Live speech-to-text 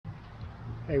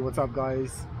Hey, what's up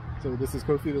guys? So this is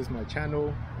Kofi, this is my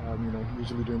channel.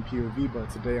 Usually doing POV, but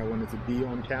today I wanted to be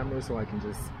on camera so I can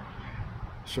just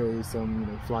show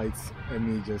some flights and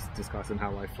me just discussing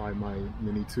how I fly my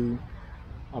Mini 2.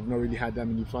 I've not really had that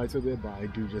many flights with it, but I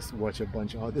do just watch a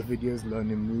bunch of other videos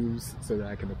learning moves so that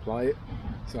I can apply it.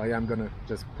 So I am gonna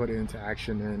just put it into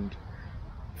action and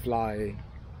fly.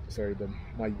 Sorry,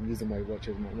 using my watch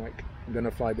as my mic. I'm gonna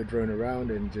fly the drone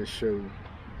around and just show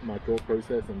my thought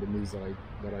process and the moves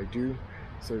that I do.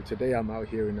 So today I'm out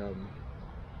here in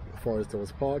Forest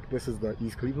Hills Park. This is the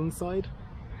East Cleveland side,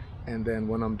 and then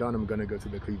when I'm done I'm gonna go to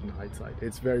the Cleveland Heights side.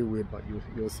 It's very weird, but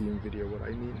you'll see in video what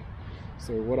I mean.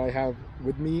 So what I have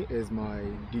with me is my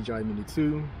DJI Mini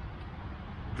 2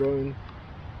 drone,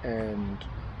 and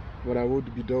what I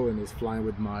would be doing is flying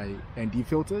with my ND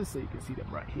filters, so you can see them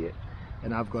right here.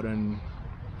 And I've gotten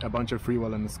a bunch of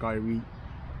freewheel in the Skyreach.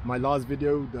 My last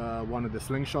video, one of the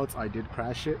slingshots, I did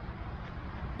crash it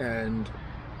and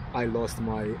I lost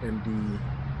my MD16.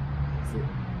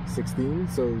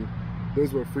 So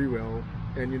those were freewheel,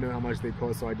 and you know how much they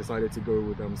cost, so I decided to go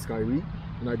with Skyreach,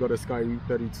 and I got a Skyreach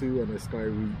 32 and a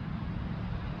Skyreach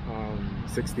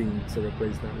 16 to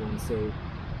replace that one. So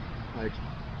like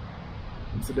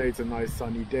today it's a nice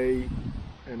sunny day,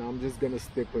 and I'm just gonna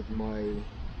stick with my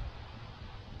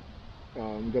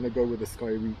I'm gonna go with the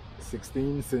Skyreach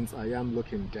 16 since I am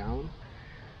looking down.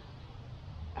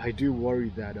 I do worry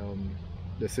that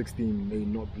the 16 may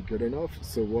not be good enough,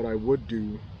 so what I would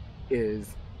do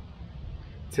is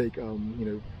take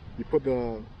you put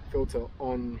the filter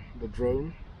on the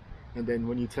drone, and then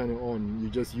when you turn it on you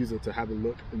just use it to have a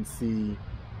look and see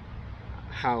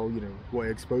how what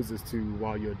it exposes to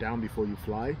while you're down before you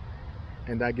fly.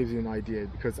 And that gives you an idea,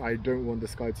 because I don't want the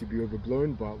sky to be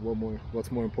overblown, but what's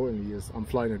more importantly is I'm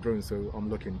flying a drone, so I'm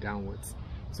looking downwards.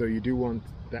 So you do want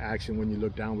the action when you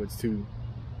look downwards to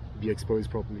be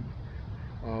exposed properly.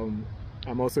 I'm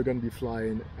also going to be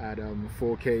flying at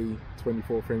 4K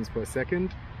 24 frames per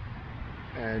second,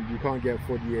 and you can't get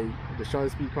 48. The shutter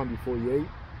speed can't be 48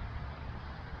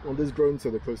 on this drone,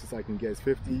 so the closest I can get is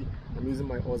 50. I'm using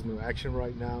my OSMO Action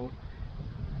right now,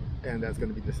 and that's going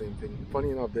to be the same thing.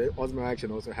 Funny enough, the OSMO Action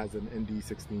also has an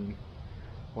ND16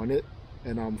 on it,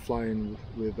 and I'm flying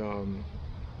with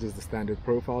just the standard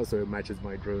profile, so it matches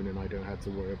my drone and I don't have to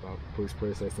worry about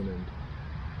post-processing and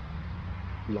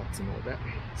LUTs and all that.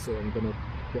 So I'm going to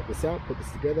get this out, put this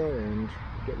together and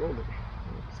get rolling.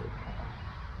 So,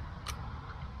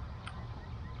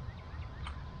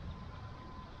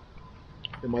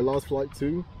 in my last flight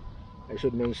too, I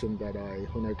should mention that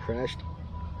when I crashed,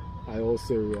 I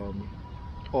also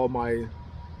all my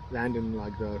landing,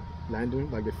 like the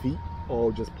feet,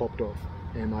 all just popped off,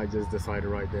 and I just decided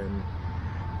right then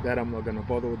that I'm not gonna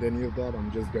bother with any of that. I'm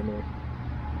just gonna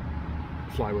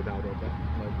fly without all that.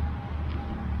 Like,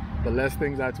 the less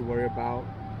things I had to worry about,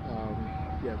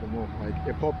 yeah, the more. Like,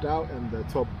 it popped out and the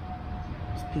top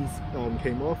piece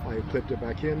came off. I clipped it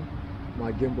back in.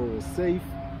 My gimbal was safe,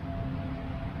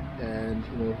 and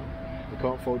I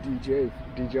can't fault DJI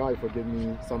for giving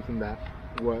me something that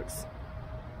works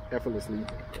effortlessly.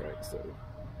 Alright, so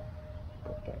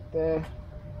put that there.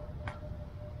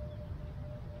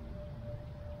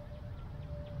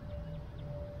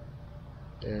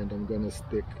 And I'm gonna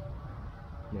stick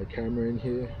my camera in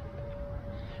here.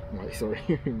 My phone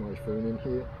in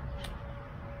here.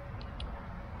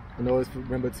 And always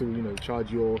remember to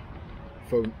charge your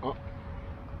phone up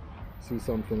to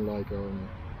something like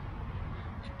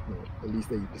at least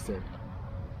 80%.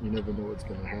 You never know what's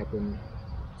going to happen,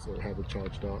 so have it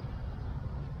charged up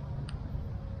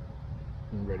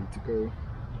and ready to go.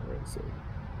 Alright, so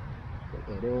put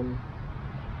that on.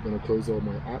 I'm going to close all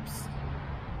my apps.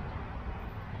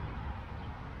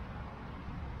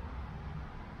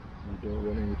 You don't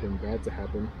want anything bad to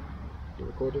happen. The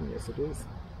recording, yes it is.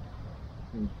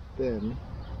 And then,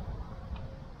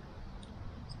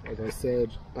 as I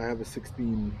said, I have a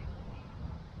 16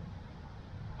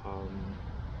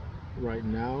 right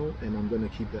now, and I'm gonna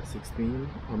keep that 16.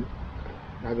 I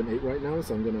have an 8 right now,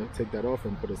 so I'm gonna take that off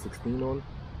and put a 16 on.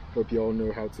 Hope you all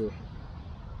know how to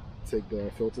take the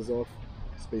filters off.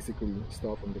 Just basically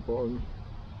start from the bottom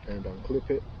and unclip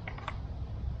it.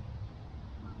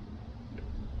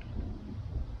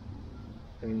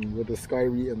 And with the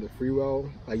Skyreach and the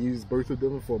freewheel, I use both of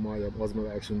them for my OSMO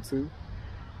Action 2,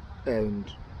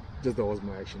 and just the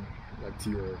OSMO Action, like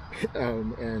TO.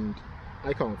 And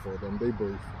I can't fault them, they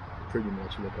both pretty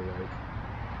much look alike.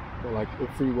 But like, if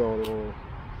freewheel or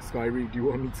Skyreach, do you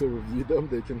want me to review them,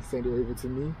 they can send it over to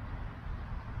me,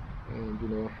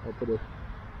 and I'll put a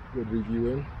good review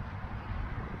in.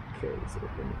 Okay, so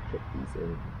let me put these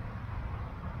in.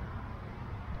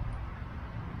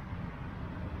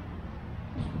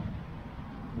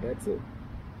 That's it. You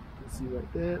can see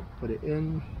right there, put it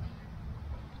in,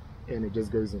 and it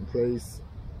just goes in place.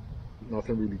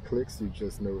 Nothing really clicks, you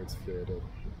just know it's fed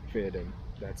in.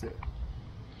 That's it.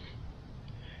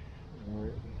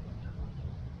 Alright,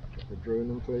 get the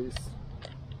drone in place.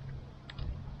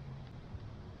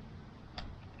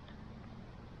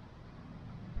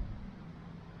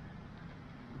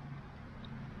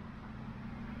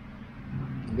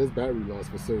 And this battery lasts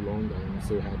for so long that I'm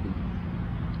so happy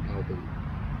how they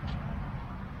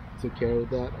took care of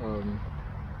that.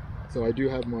 So I do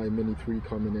have my Mini 3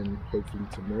 coming in hopefully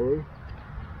tomorrow,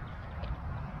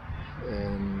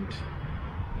 and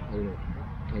I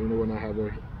don't know when I have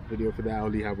a video for that. I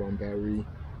only have one battery.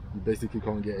 You basically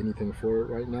can't get anything for it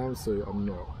right now, so I'm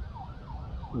not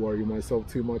worrying myself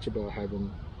too much about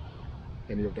having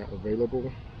any of that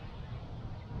available.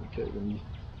 Okay, let me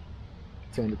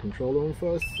turn the controller on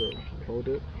first, so hold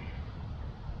it,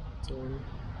 turn,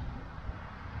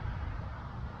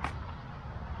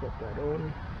 put that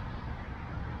on,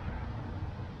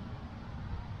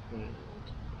 and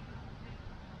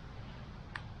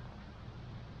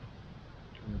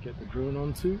get the drone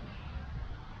on too.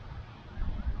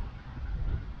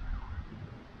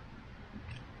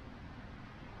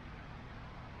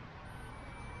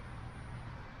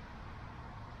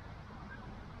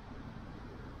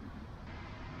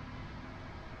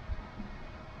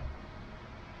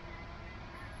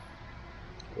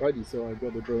 Alrighty, so I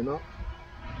got the drone up,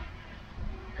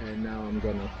 and now I'm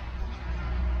gonna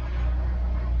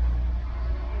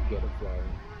get it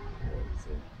flying. Alright, so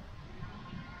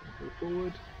go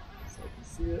forward so I can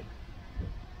see it.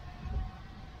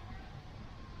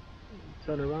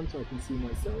 Turn around so I can see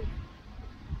myself.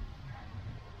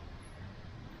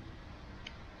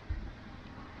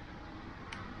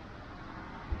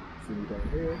 See me down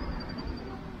here.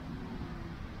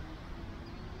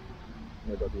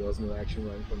 I got the OSMO Action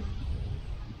right in front of me.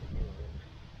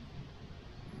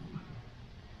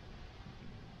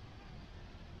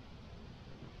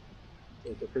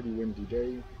 So it's a pretty windy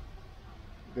day.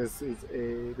 This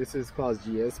is class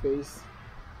G airspace,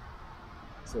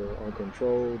 so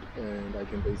uncontrolled, and I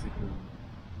can basically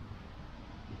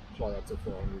fly up to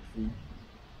 400 feet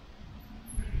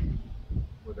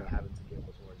without having to get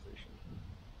authorization.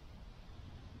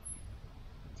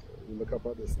 So we look up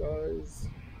at the skies.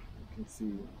 You can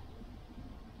see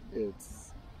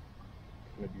it's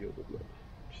gonna be overblown.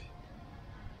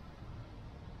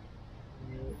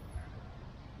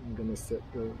 I'm gonna set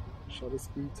the shutter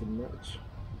speed to match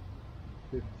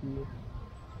 50.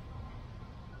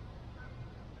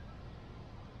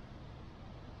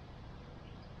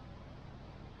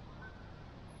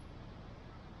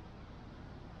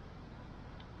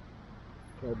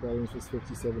 Cloud balance was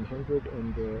 5700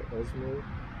 on the OSMO.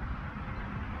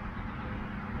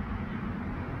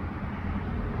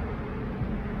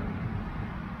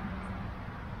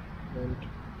 And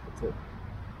that's it.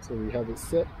 So we have it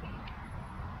set,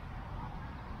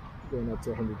 going up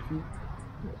to 100 feet.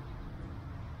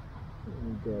 Let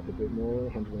me grab a bit more,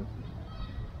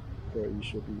 130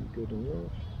 should be good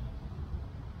enough.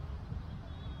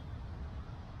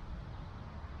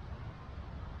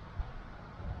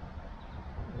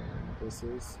 And this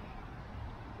is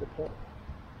the part.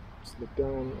 Just look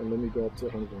down and let me go up to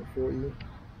 140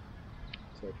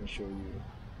 so I can show you.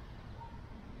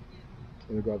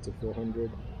 Let me go up to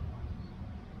 400,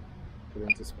 put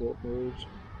into sport mode.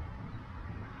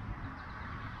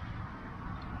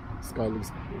 Sky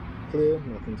looks clear,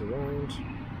 nothing's around.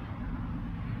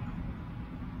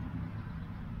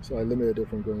 So I limited it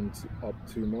from going up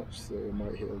too much, so it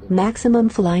might hit a little. Maximum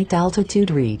flight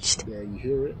altitude reached. Yeah, you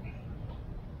hear it.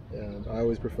 And I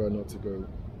always prefer not to go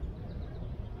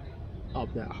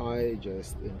up that high,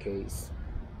 just in case.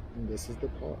 And this is the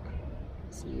park.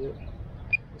 See it?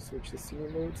 I'll switch to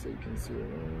scene mode so you can see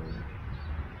around.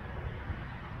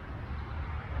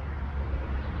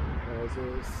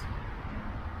 Houses.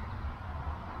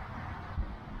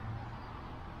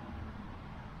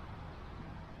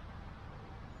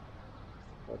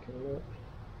 Parking lot.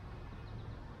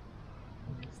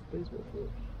 It's the baseball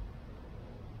field.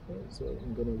 Right, so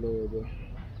I'm gonna lower the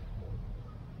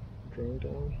drone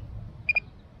down.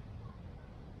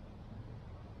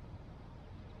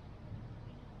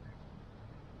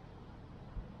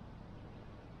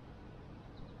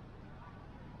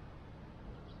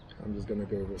 I'm just gonna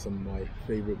go over some of my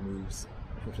favorite moves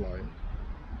for flying.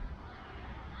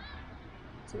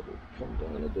 So it'll come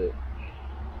down a bit.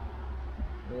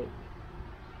 Right.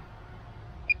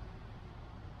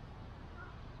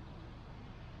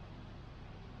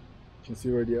 You can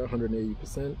see already at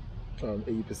 180%,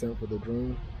 80% for the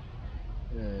drone,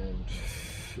 and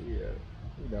yeah,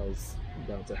 that was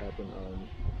bound to happen.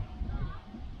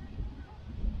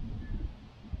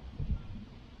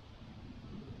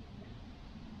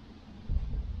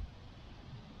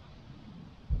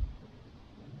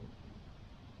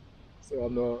 So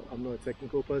I'm not a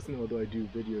technical person, although I do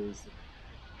videos.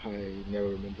 I never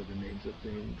remember the names of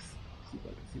things. See if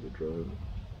I can see the drone.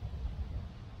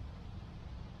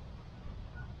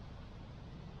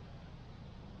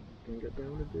 Can get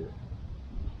down a bit.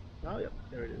 Oh yeah,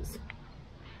 there it is.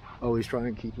 Always try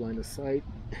and keep line of sight.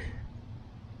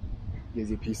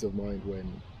 Gives you peace of mind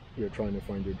when you're trying to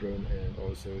find your drone, and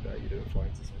also that you don't fly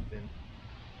into something.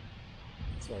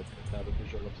 So it's good to have a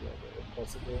visual observer if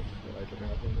possible, but I don't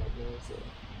have one right now, so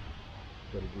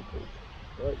gotta do both.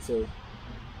 Alright, so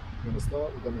we're gonna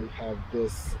start. We're gonna have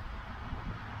this.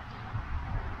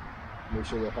 Make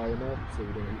sure you're high enough so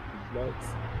we don't hit these lights.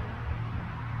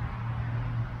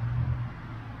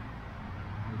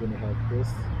 We're gonna have this.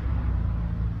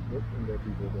 Nope, and there are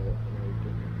people there. And now we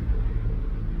don't have people.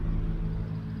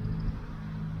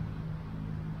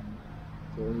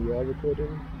 So when you are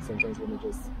recording, sometimes when you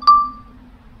just,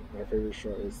 my favorite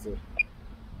shot is to,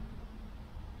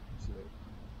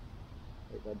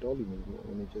 like that dolly movement,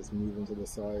 when you just move into the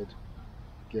side,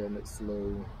 getting it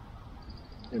slow.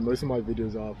 And most of my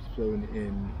videos are flown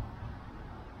in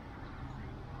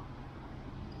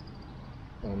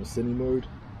cine mode.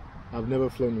 I've never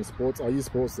flown in sports. I use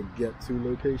sports to get to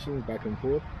locations back and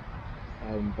forth,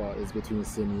 but it's between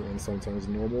cine and sometimes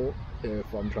normal.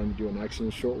 If I'm trying to do an action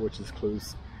shot, which is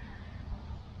close,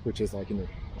 which is like, you know,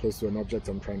 close to an object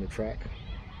I'm trying to track.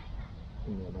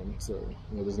 So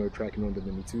there's no tracking on the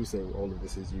Mini 2, so all of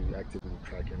this is you actively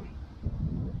tracking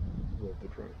with the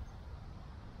drone.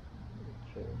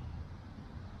 Okay.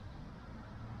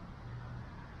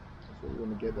 So we're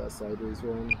going to get that sideways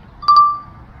one.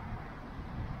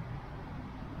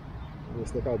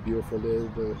 Just look how beautiful it is.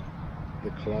 The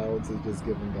clouds is just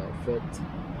giving that effect.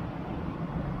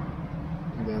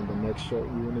 And then the next shot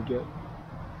you want to get.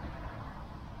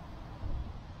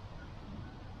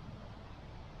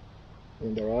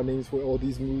 And there are names for all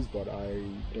these moves, but I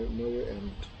don't know it,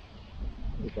 and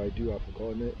if I do, I've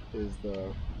forgotten it. Is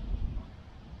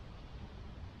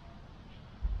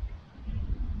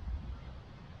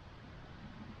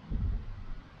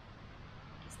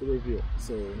it's the reveal.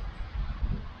 So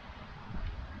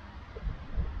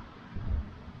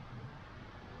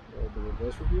the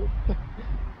reverse reveal.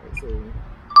 Right, so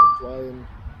we're flying,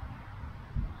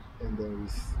 and then we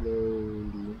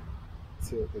slowly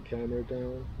tilt the camera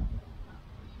down.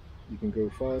 You can go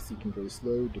fast, you can go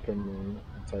slow, depending on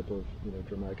the type of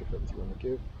dramatic effect you want to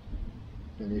give.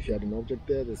 And if you had an object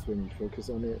there, that's when you focus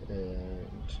on it and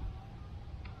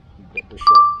you got the shot.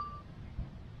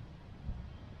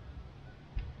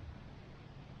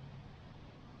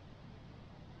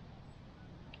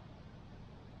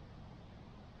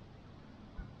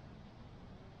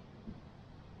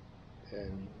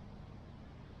 And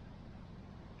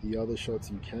the other shots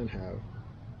you can have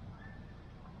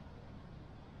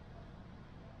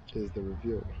is the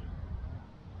reveal.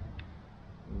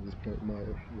 And just point my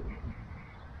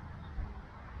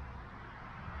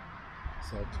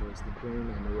side towards the drone.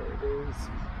 I know where it is.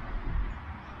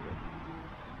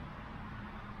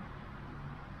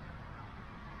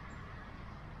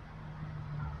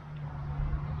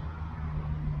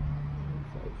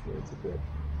 Side forwards a bit.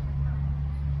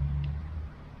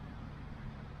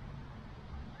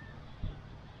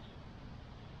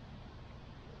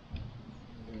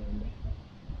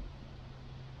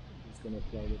 Going to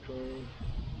fly the drone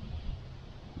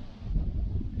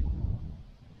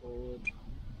forward,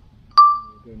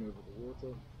 going over the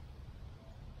water,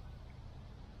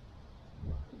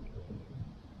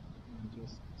 and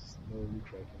just slowly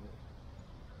tracking it.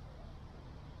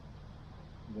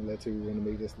 And then later we want to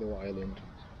make this little island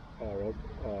our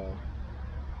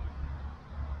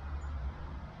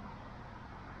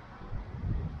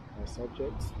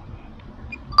subjects.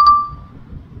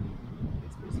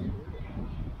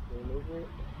 Over it.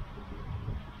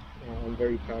 I'm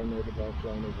very paranoid about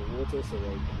flying over water, so I do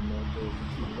not go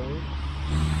too long.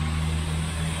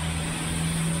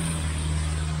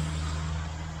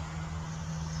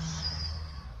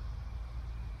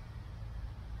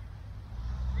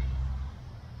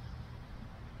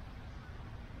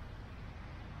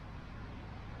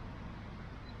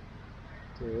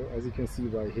 So as you can see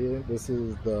right here, this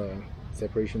is the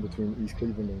separation between East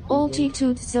Cleveland and Cleveland.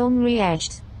 Altitude zone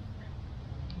reached.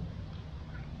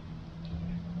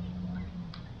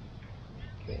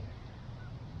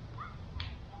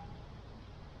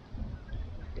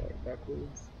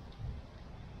 Backwards,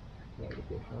 fly a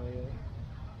bit higher.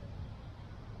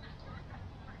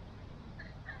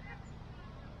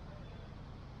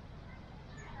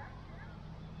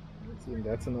 See, and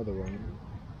that's another one.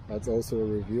 That's also a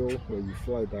reveal where you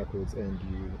fly backwards and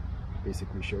you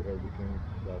basically show everything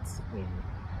that's in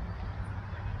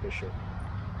the ship.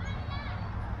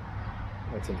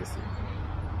 That's in the sea.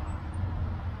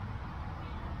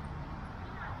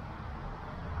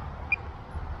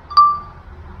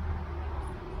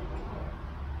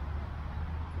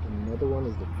 Another one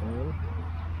is the pan.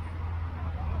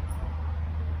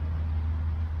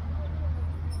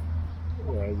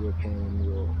 Where your pan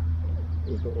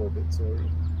is the orbit,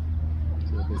 sorry.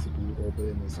 So basically you orbit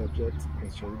in the subject,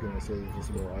 and so we're going to say there's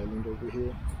this little island over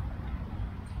here.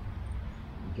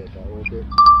 You get that orbit.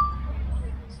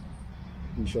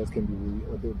 These shots can be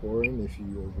a bit boring if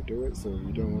you overdo it, so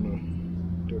you don't want to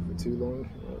do it for too long.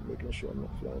 Making sure I'm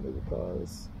not flying over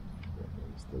cars.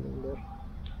 I'm still in there.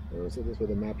 So this way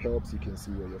the map helps, you can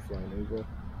see where you're flying over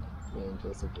and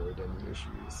just avoid any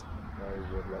issues.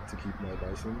 I would like to keep my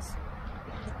license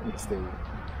and stay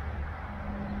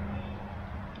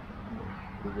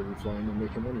legally flying and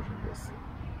making money from this.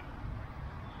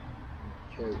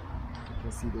 Okay, you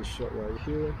can see this shot right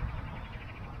here.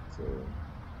 So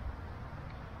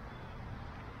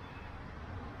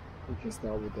we can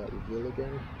start with that reveal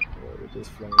again, where we're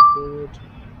just flying forward.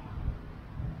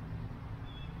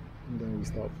 And then we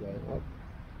start flying up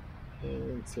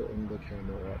and tilting the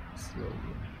camera up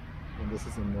slowly. And this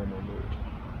is in normal mode.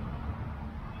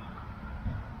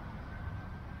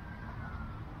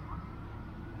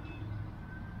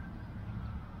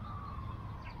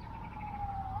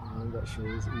 And that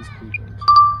shows East Cleveland.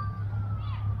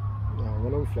 Now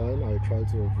when I'm flying, I try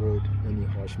to avoid any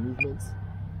harsh movements,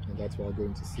 and that's why I go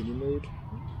into cine mode.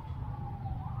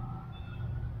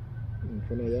 And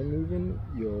when I am moving,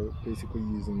 you're basically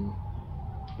using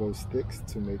both sticks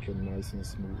to make it nice and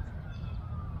smooth.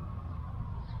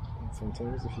 And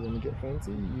sometimes if you want to get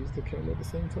fancy, you use the camera at the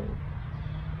same time.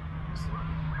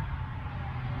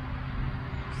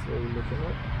 So looking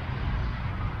up,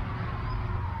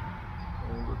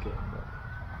 and we're getting back.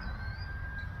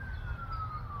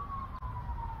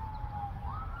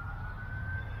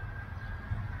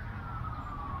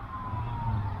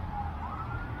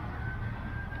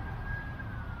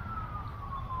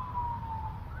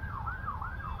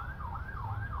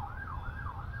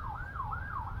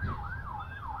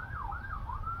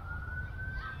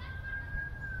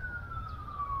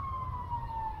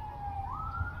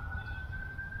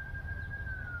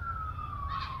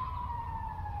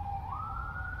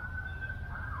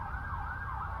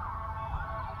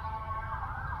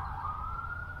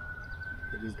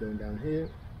 Just going down here.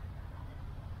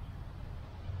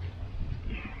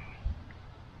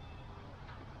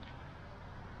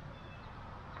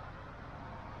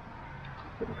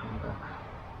 Gonna come back.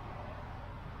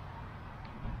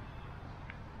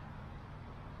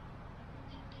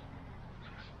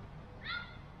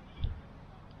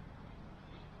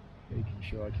 Making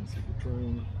sure I can see the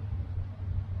drone.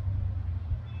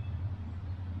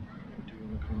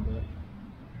 Doing a comeback.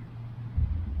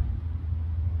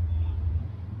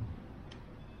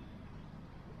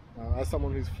 As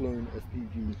someone who's flown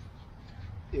FPV,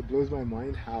 it blows my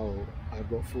mind how I've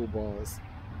got full bars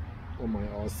on my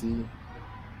RC.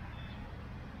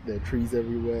 There are trees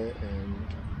everywhere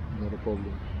and not a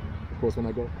problem. Of course, when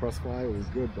I got crossfire, it was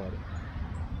good, but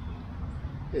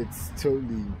it's so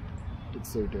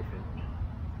different.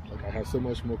 Like, I have so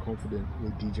much more confidence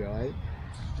with DJI,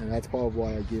 and that's part of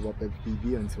why I gave up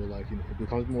FPV until, like, you know, it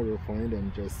becomes more refined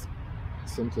and just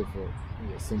simpler for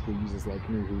simple users like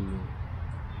me who,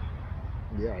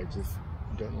 yeah, I just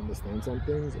don't understand some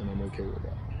things, and I'm okay with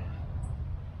that.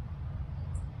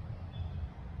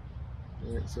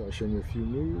 Alright, so I'll show you a few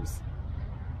moves,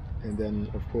 and then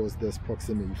of course there's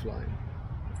proximity flying.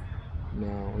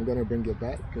 Now I'm gonna bring it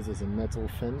back because there's a metal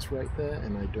fence right there,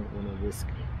 and I don't want to risk.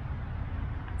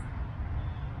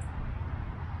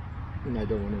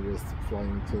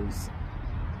 Flying close.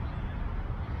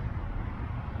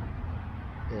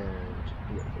 And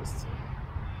yeah, just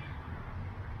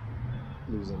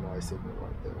losing my signal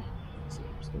right there. So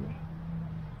I'm just gonna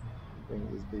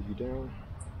bring this baby down,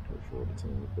 go forward a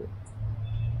tiny bit.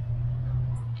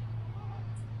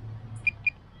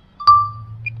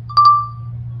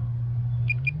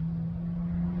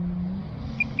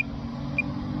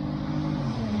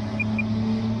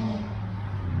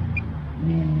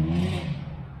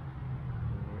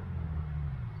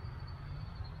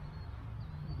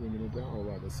 Bringing it down. Oh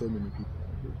wow, there's so many people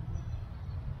out here.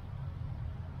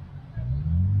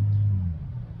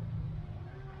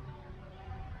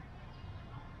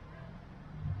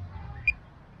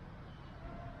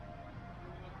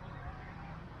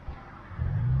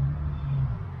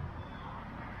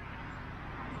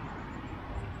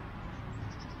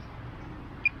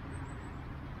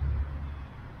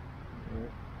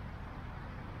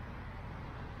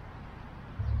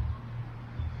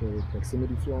 For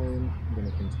proximity flying, I'm going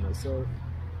to come to myself,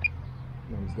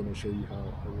 and I'm just going to show you how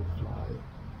I would fly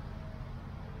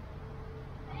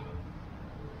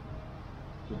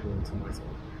the drone to myself.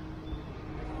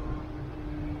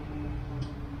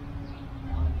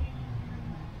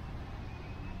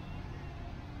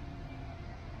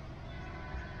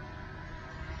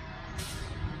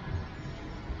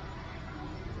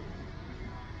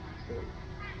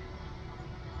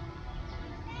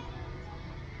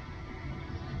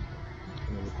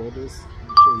 I'm going to record this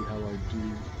and show you how I do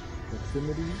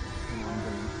proximity, and I'm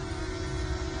going to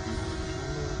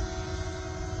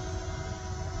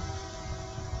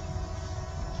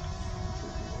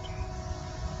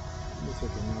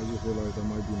second, I just realized I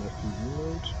might be in FPV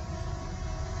mode.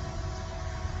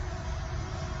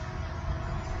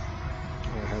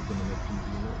 I have been in FPV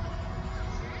mode.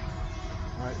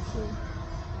 Alright, so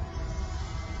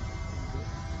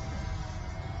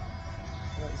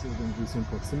we're going to do some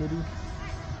proximity.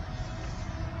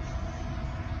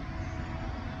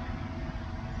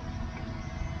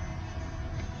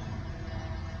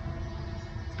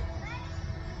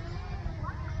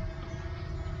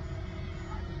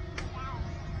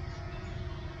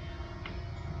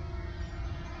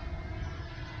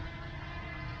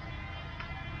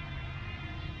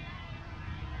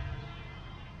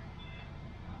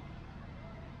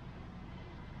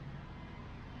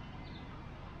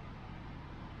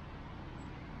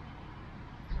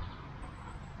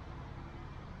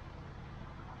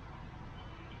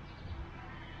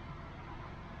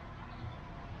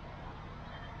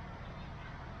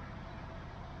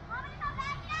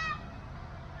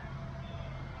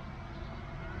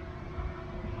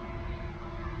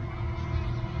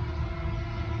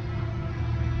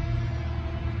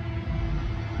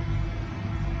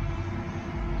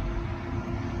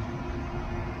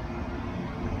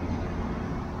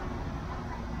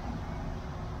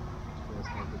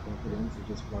 Confidence to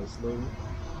just fly slow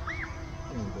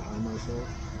and behind myself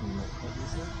and not cut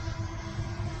myself.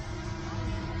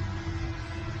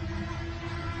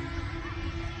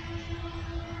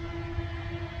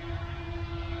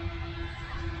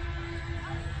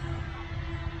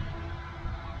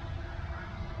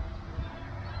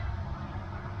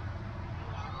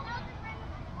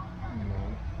 Now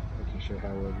I can show how I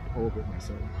would orbit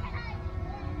myself.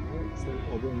 Alright, so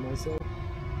orbiting myself.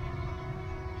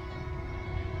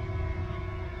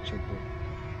 Check the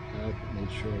pad, make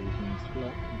sure everything's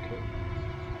flat. Okay.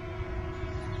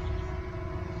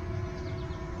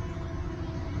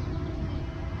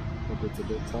 Hope it's a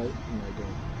bit tight and I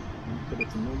don't put it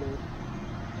to normal.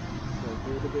 So I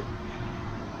hold a bit.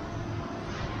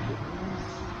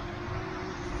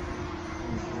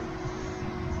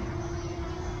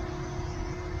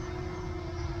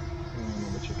 And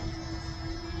another chicken.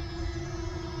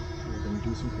 So we're going to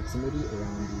do some proximity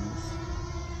around these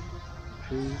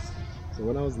trees. So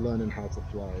when I was learning how to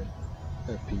fly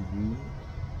FPV,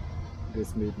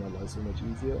 this made my life so much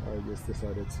easier. I just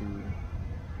decided to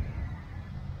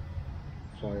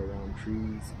fly around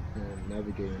trees, and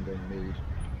navigating them made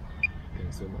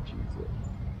things so much easier.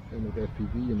 And with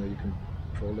FPV, you know, you can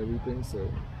control everything, so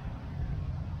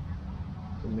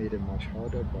it made it much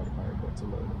harder, but I got to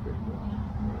learn a bit more.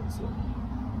 Alright, so you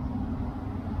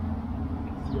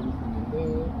can see everything in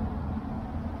there.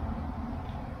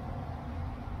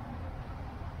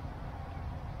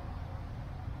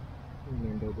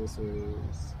 Remember, this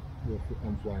is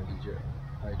I'm flying DJI.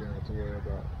 I don't have to worry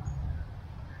about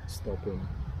stopping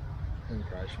and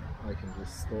crashing. I can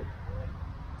just stop,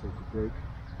 take a break,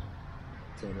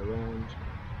 turn around,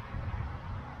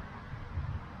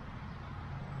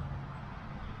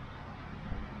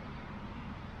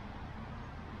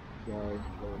 fly,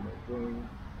 lower my drone.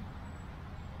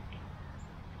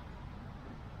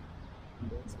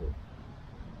 That's it.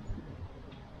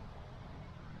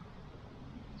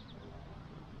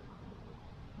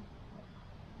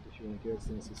 If you want to get a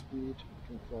sense of speed, you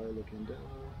can fly looking down.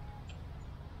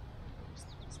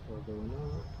 Start going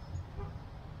up,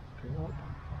 looking up,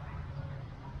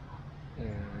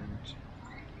 and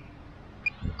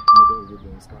another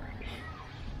overblowing sky.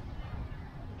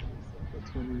 So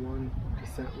for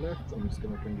 21% left, I'm just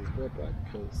going to bring this bird back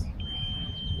because you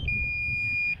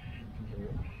can hear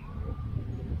it.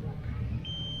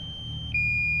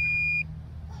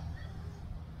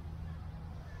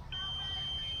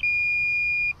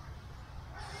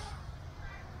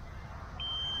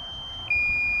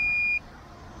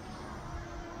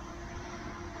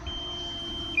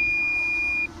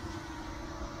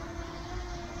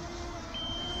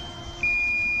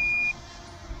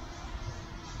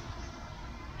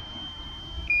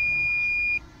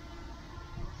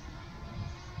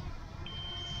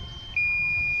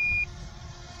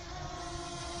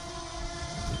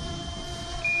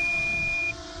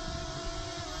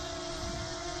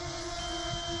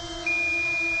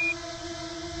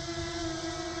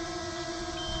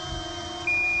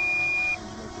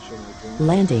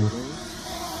 Landing.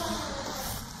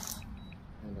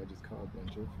 And I just cut a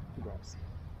bunch of grass.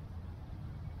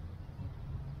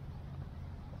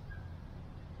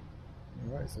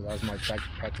 Alright, so that's my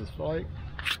practice flight,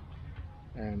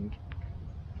 and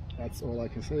that's all I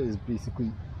can say is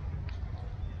basically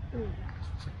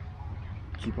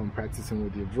keep on practicing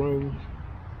with your drone.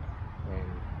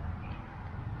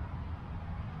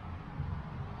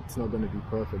 It's not going to be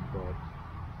perfect, but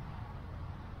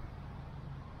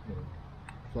you know,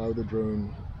 fly with the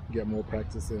drone, get more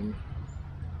practice in.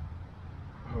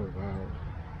 Oh wow,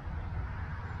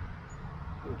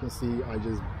 you can see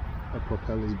a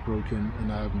propeller is broken and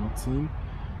I have not seen.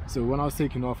 So when I was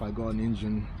taking off, I got an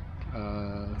engine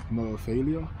motor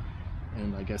failure,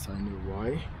 and I guess I knew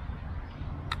why.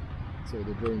 So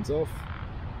the drone's off,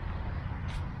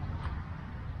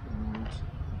 and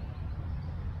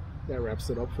that wraps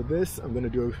it up for this. I'm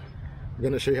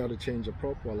gonna show you how to change a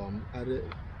prop while I'm at it,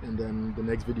 and then the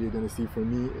next video you're gonna see from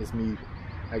me is me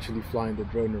actually flying the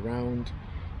drone around.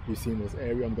 You've seen this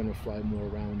area, I'm gonna fly more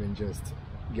around and just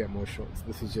get more shots.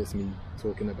 This is just me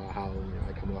talking about how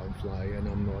I come out and fly, and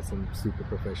I'm not some super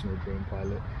professional drone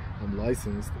pilot. I'm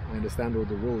licensed, I understand all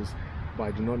the rules, but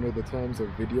I do not know the terms of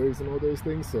videos and all those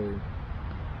things. So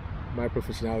my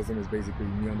professionalism is basically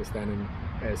me understanding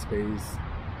airspace,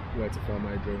 where to fly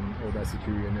my drone, all that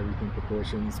security and everything,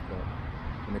 precautions. But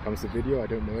when it comes to video, I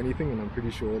don't know anything, and I'm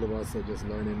pretty sure all of us are just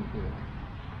learning.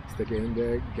 Stick it in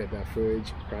there, get that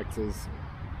footage, practice,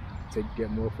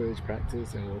 get more footage,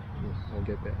 practice, and we'll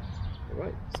get there.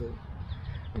 Alright, so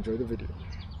enjoy the video.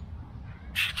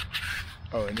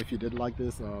 Oh, and if you did like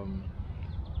this,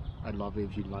 I'd love it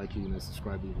if you'd like it,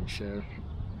 subscribe, even share,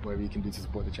 whatever you can do to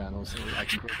support the channel so I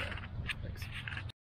can grow there. Thanks.